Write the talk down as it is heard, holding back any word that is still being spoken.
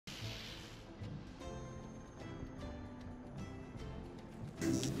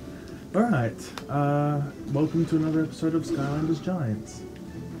Alright, welcome to another episode of Skylanders Giants.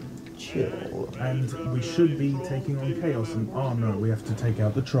 Chill. And we should be taking on Chaos and... Oh no, we have to take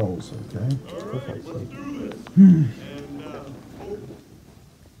out the trolls, okay?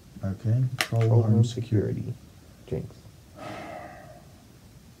 Okay, troll home security. Jinx.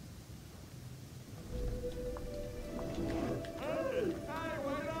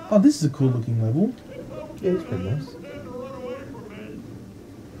 Oh, this is a cool looking level. Yeah, it's pretty nice.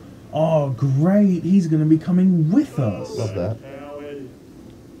 Oh, great! He's gonna be coming with us! Love that.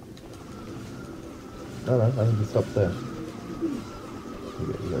 No, I think he stopped there.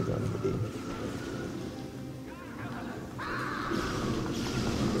 You gotta go into the D.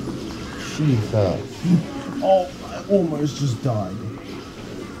 Jesus. Oh, I almost just died.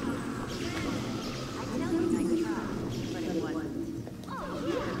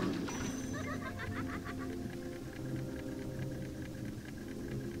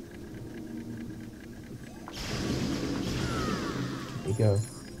 There you go.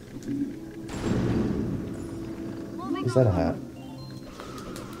 Is that a hat?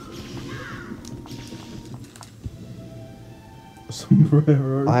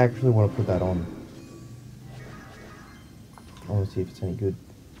 Sombrero. I actually want to put that on. I want to see if it's any good.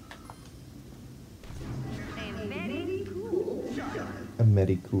 A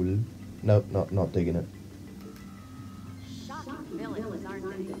medicool. Nope, not digging it.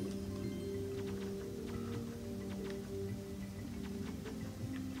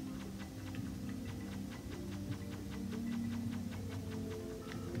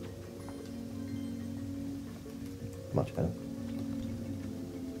 Much better.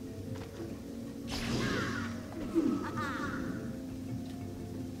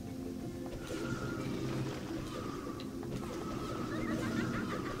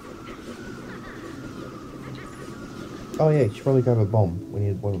 Oh yeah, you should probably grab a bomb. We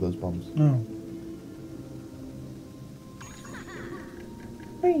need one of those bombs. Oh.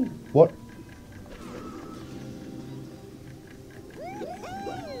 Hey. What?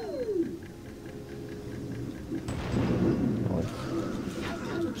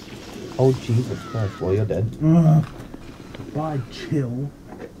 Oh Jesus Christ! Well, you're dead. Bye, chill.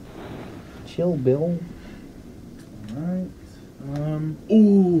 Chill, Bill. Alright.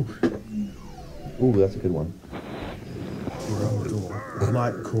 Ooh! Ooh, that's a good one.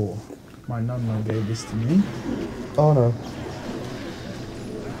 Light core. My nunna gave this to me. Oh no.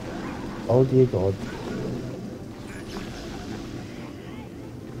 Oh dear God.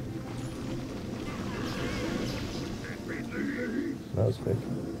 That was quick.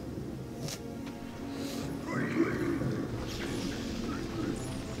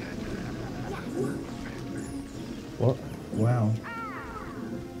 What? Wow.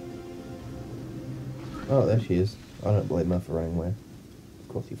 Oh, there she is. I don't blame her for running away. Of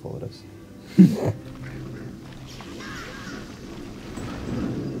course he followed us. Is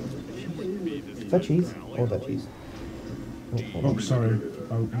that cheese? Or that cheese? Oh, sorry.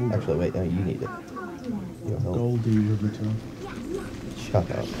 Actually, wait, no, you need it. Your help. Goldie Riveter. Shut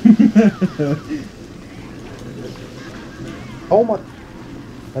up. Oh my...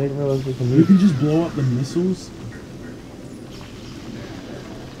 I didn't realize we can You move. can just blow up the missiles.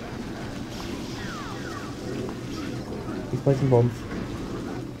 He's placing bombs.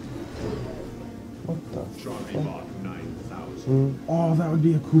 What the fuck? Oh, that would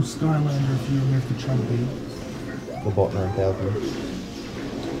be a cool Skylander if you removed the Chumpy. The bot 9000.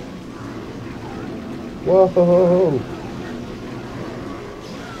 Whoa!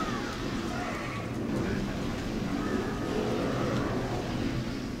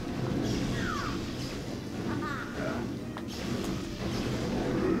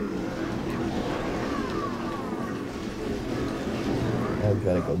 I've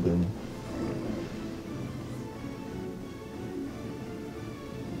got to go boom.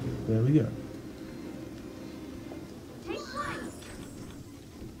 There we go.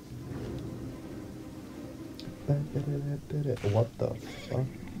 What the fuck?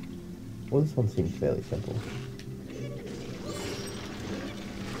 Well, this one seems fairly simple.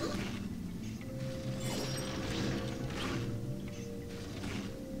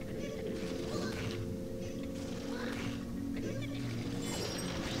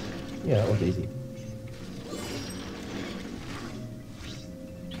 Yeah, that was easy.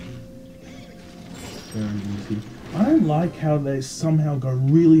 Very easy. I don't like how they somehow go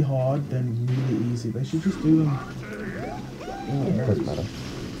really hard, then really easy. They should just do them. Oh, it doesn't matter.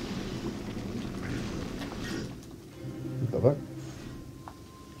 Go back.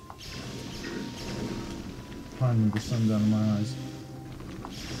 Finally, the sun's out of my eyes.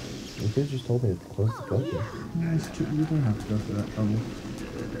 You could have just told me to close the curtain. No, you don't have to go through that trouble.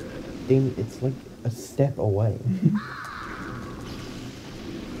 Dean, it's like a step away.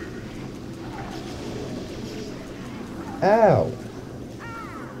 Ow!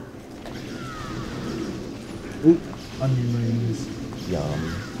 Ooh, onion rings.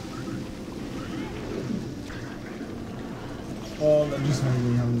 Yum. Oh, that just made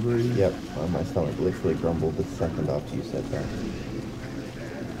me hungry. Yep, my stomach literally grumbled the second after you said that.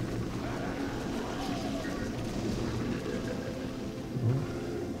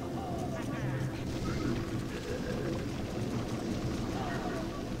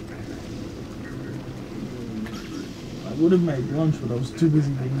 I would have made lunch, but I was too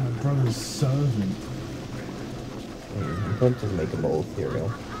busy being my brother's servant. I'm tempted to make a bowl of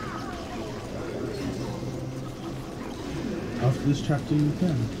cereal. After this chapter, you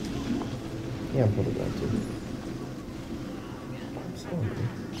can. Yeah, I'm probably going to. I'm so hungry.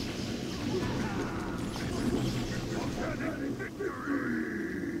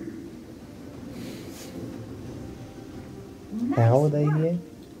 How are they here?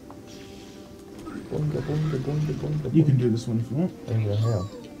 Boinga, boinga, boinga, boinga, You can boinga. do this one if you want. There you go, how?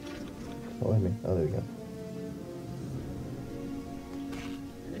 Oh, let me. Oh, there we go.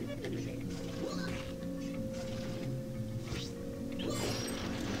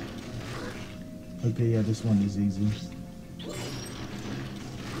 Okay, yeah, this one is easy.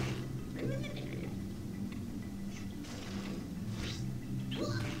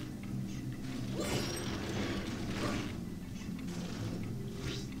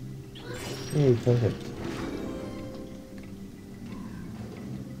 Yay, perfect.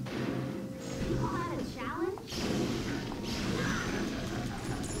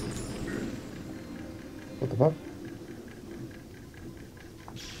 What the fuck?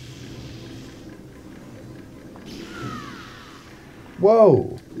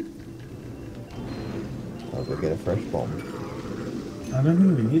 Whoa! I'll go get a fresh bomb. I don't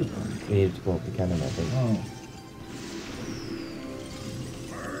think we need a one. We need to blow up the cannon, I think. Oh.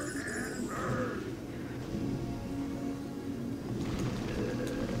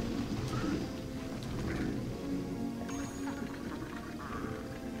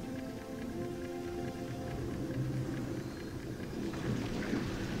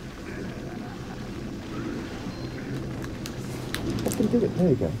 I can do it. There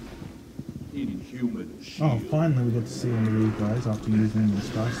you go. Inhuman Oh, shield. finally we got to see one of these guys after using the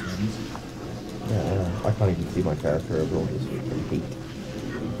sky stones. Yeah, I can't even see my character over all this freaking heat.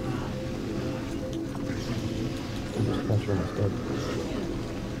 I'm just pressure almost dead.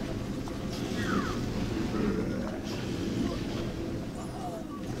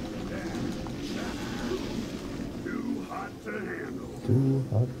 Too hot to handle. Too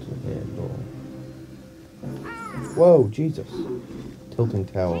hot to handle. Whoa, Jesus. Tilting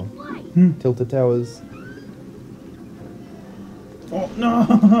tower. Tilted towers. Oh,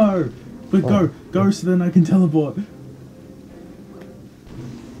 no! But go! Go so then I can teleport!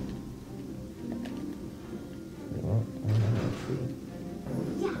 What?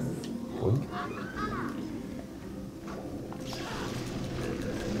 Boink.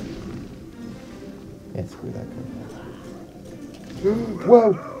 Yeah, screw that guy.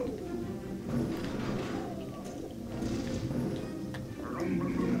 Whoa!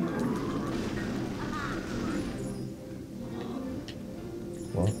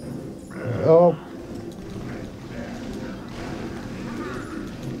 What? Oh!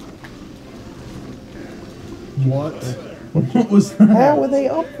 What? What was that? How are they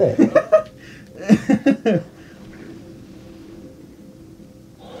up there? The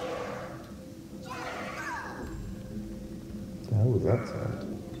hell was that sound?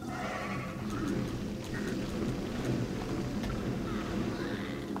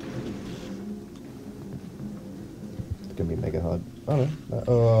 It's gonna be mega hard. Oh no.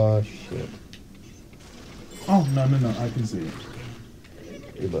 Oh shit. Oh, no, no, no, I can see it.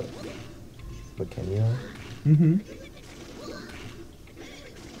 Yeah, but can you? Mm-hmm.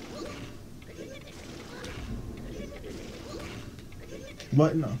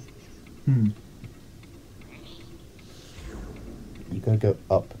 What? No. You gotta go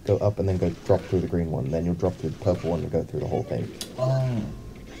up, and then go drop through the green one. Then you'll drop through the purple one and go through the whole thing. Oh.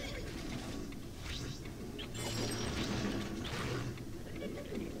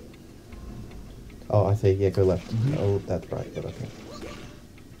 Oh, I see. Yeah, go left. Oh, that's right. But okay.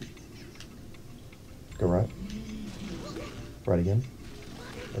 Go right. Right again.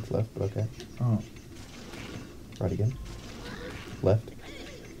 That's left, but okay. Oh. Right again. Left.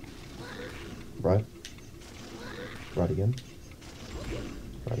 Right. Right again.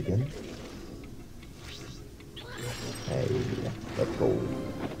 Right again. Hey, let's go.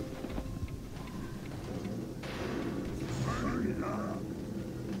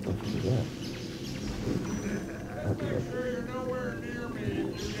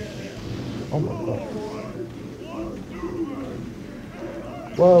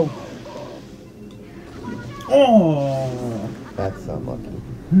 Whoa. Oh! That's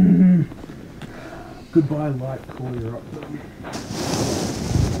unlucky. Goodbye, light. Call you up.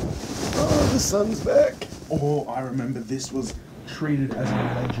 Oh, the sun's back. Oh, I remember this was treated as a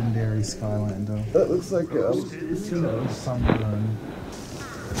legendary Skylander. That looks like Sunburn.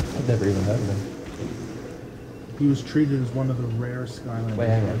 I've never even heard of him. He was treated as one of the rare Skylanders. Wait,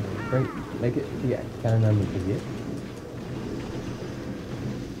 hang on. Break, make it. Yeah, cannon moment idiot.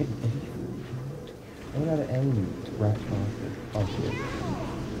 I don't know how to aim, rat bastard. Oh shit.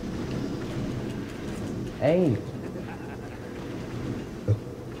 Aim!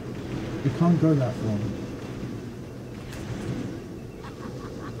 You can't go that far.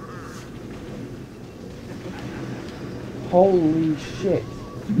 Holy shit.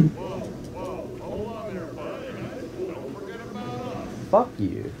 Fuck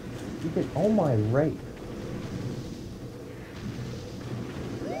you. You get on my rate.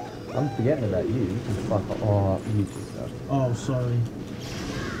 I'm forgetting about you. You can fuck off. Oh, you just stuff. Oh, sorry.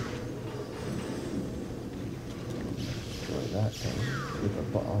 Destroy that thing. With a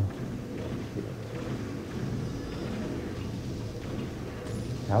bottle.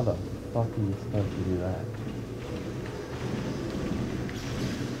 How the fuck are you supposed to do that?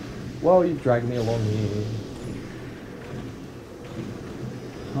 Whoa, you dragged me along here.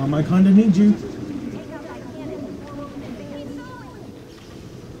 I kinda need you.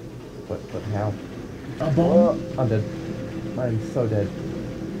 But how? A bomb? I'm dead. I'm so dead.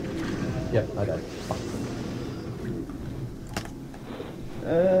 Yep, I died. Fuck. I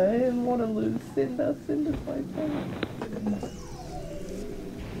didn't want to lose Cinder. Cinder's my favorite.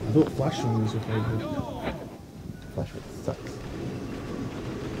 I thought Flashman was your favorite. Flashman sucks.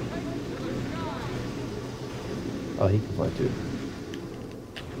 Oh, he can fly too.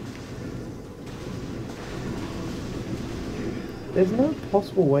 There's no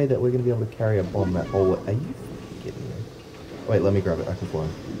possible way that we're going to be able to carry a bomb that whole way. Are you fucking kidding me? Wait, let me grab it. I can fly.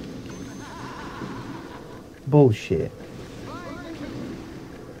 Bullshit.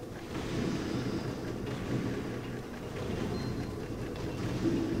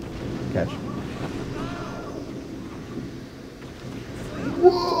 Catch.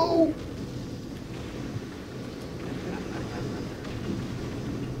 Whoa!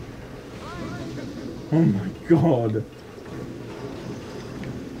 Oh my god.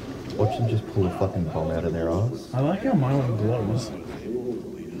 Watch them just pull a fucking bomb out of their ass. I like how my one glows.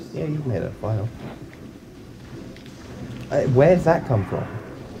 Yeah, you made a file. Where's that come from?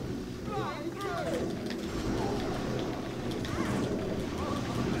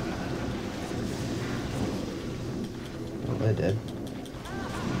 Oh, they're dead.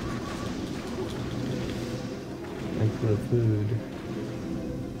 Thanks for the food.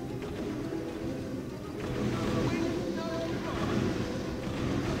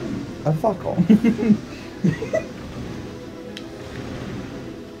 Oh, fuck off.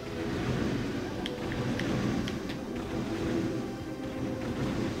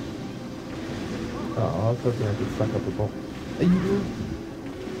 Oh, I was hoping I could suck up a ball. Are you doing?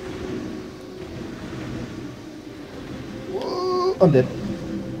 Whoa, I'm dead.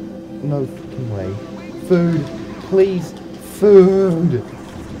 No fucking way. Food, please, food.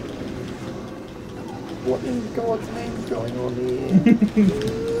 What in God's name is going on here?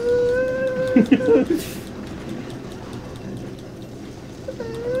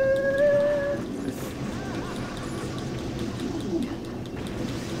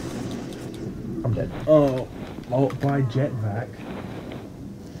 I'm dead. Oh, by jetpack.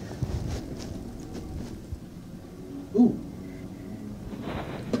 Ooh.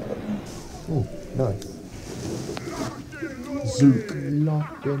 Ooh, nice. Zook.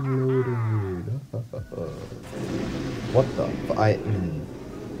 Locked and loaded. What the?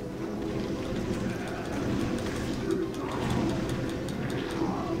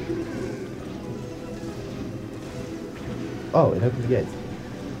 Oh, it opens the gates.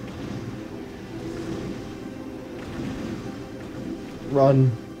 Run.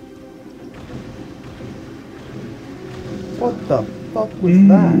 What the fuck was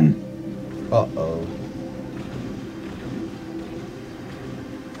that? Uh-oh.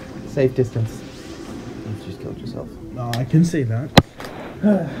 Safe distance. You've just killed yourself. Oh, I can see that.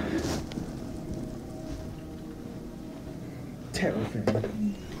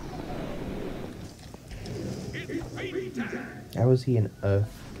 Terrifying. How is he an earth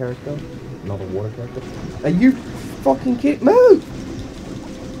character? Not a water character? Are you fucking kidding? Move!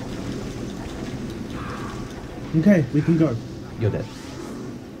 Okay, we can go. You're dead.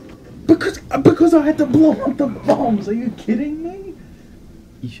 Because I had to blow up the bombs. Are you kidding me?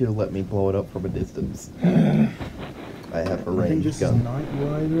 You should have let me blow it up from a distance. I have a I think ranged this is gun. Knight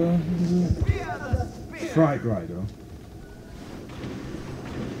Rider, is it? Fright Rider.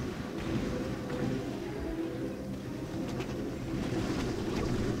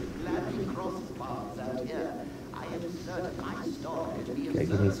 Okay,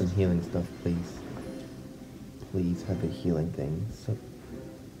 give me some healing stuff, please. Please have a healing thing. So,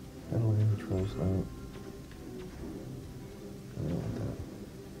 battle enemy trolls, no. I don't want that.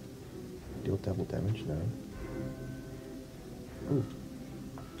 Deal double damage, no. Ooh.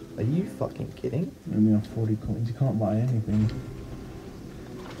 Are you fucking kidding? Only have 40 coins, you can't buy anything.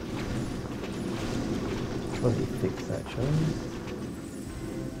 Let me fix that, shall we?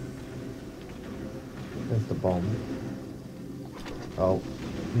 There's the bomb. Oh,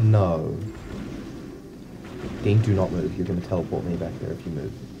 no. Dean, do not move. You're going to teleport me back there if you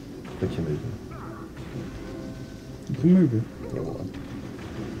move. But you're moving. You can move it. Yeah, well.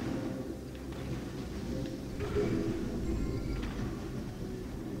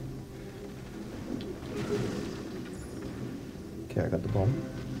 Okay, I got the bomb.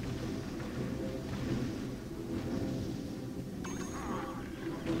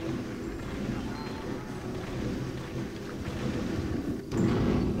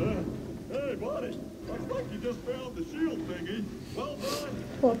 Hey, buddy. Looks like you just found the shield thingy. Well done.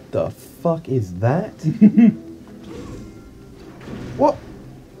 What the fuck is that? What?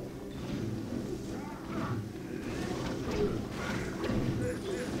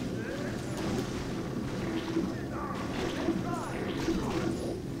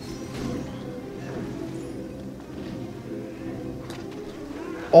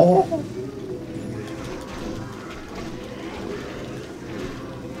 Oh!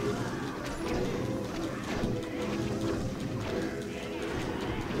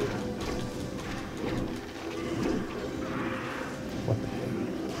 What the?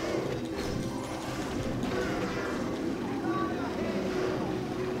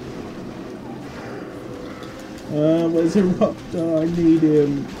 Where's Eruptor? I need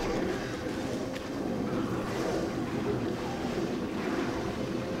him.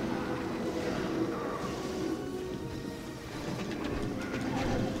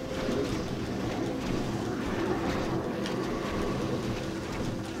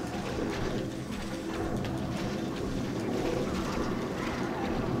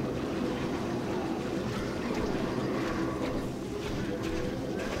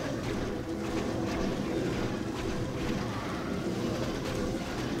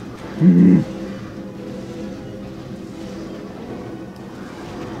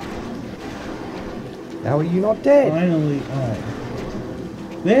 How are you not dead? Finally, oh.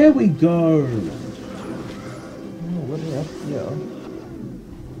 There we go. Oh, let me up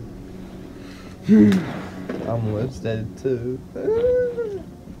here. I'm almost dead too.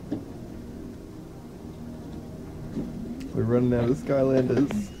 We're running out of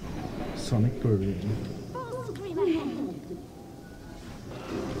Skylanders. Sonic Boom.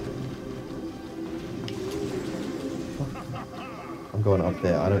 I'm going up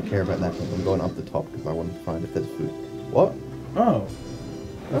there. I don't care about that thing. I'm going up the top because I want to find if there's food. What? Oh.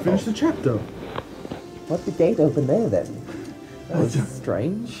 I finished the chapter. What's the gate open there then? That was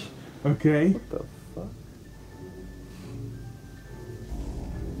strange. Okay. What the fuck?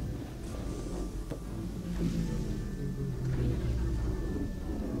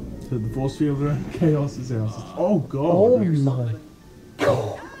 So the force field around Chaos's house. Oh god. Oh my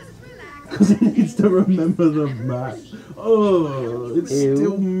god. Because it needs to remember the map. Oh, it's Ew.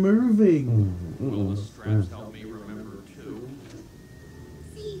 still moving. Will the straps help me remember too?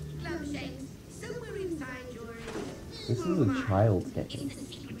 See, Glumshanks, somewhere inside your... This is a child's game. It's the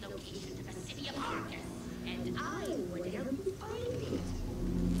secret location to the city of Arcus, and I would help you find it.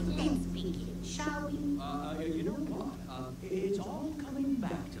 Let's begin, shall we? You know what? It's all coming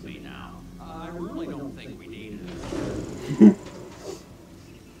back to me now. I really don't think we need it.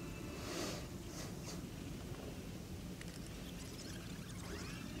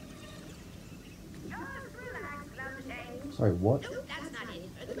 Just relax, Glumshanks. Sorry, what? Nope, that's not it.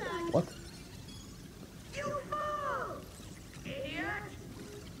 Further back. What? You fool! Idiot!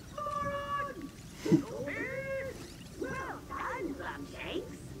 Moron! Stupid! Well done,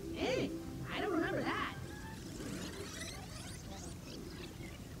 Glumshanks. Hey, I don't remember that.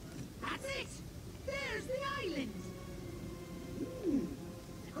 That's it! There's the island!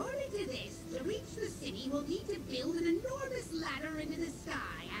 According to this, to reach the city, we'll need to build an enormous ladder into the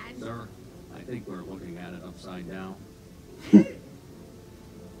sky and... Sir, I think we're looking at it upside down. I'm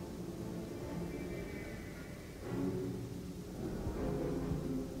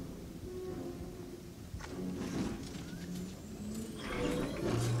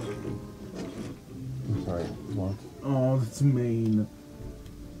sorry. What? Oh, that's mean.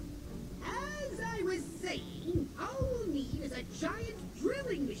 As I was saying, all we'll need is a giant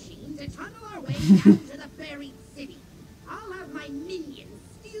drilling machine to tunnel our way down to the buried city. I'll have my minions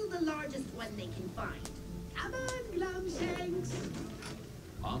steal the largest one they can find. Come on, Glumshanks.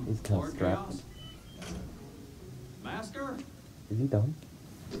 He's kinda Lord strapped. Chaos. Master? Is he done?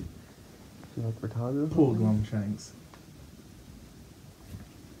 Is he like retarded? or Poor something? Glumshanks.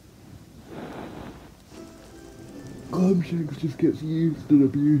 Glumshanks just gets used and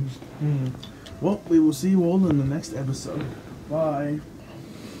abused. Well, we will see you all in the next episode. Bye.